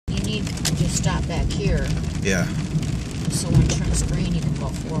stop back here. Yeah. So when it turns green, you can go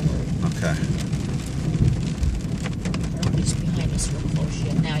forward. Okay. Nobody's behind us real close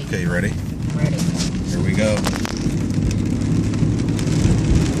yet. Now you Okay, you ready? I'm ready. Here we go.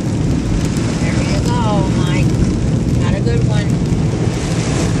 There you go, Mike. Got a good one.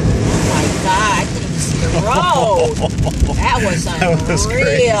 Oh my God, I couldn't even see the road. That was unreal. That was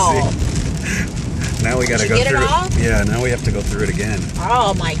crazy. Now we gotta go Did you through get it all? Yeah, now we have to go through it again.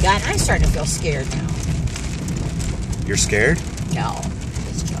 Oh my God, I'm starting to feel scared now. You're scared? No,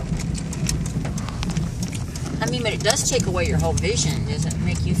 just joking. I mean, but it does take away your whole vision. Does it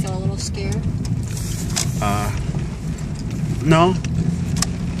make you feel a little scared? No.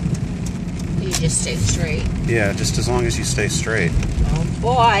 You just stay straight. Yeah, just as long as you stay straight. Oh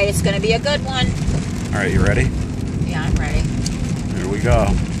boy, it's gonna be a good one. All right, you ready? Yeah, I'm ready. Here we go.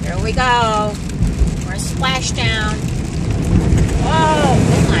 Here we go. We're a splashdown. Oh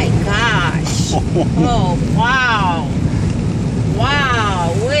my gosh. Oh, wow.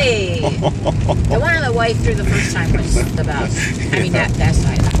 Wow, wait. The one on the way through the first time was the best. I mean, that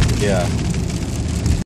side. Yeah.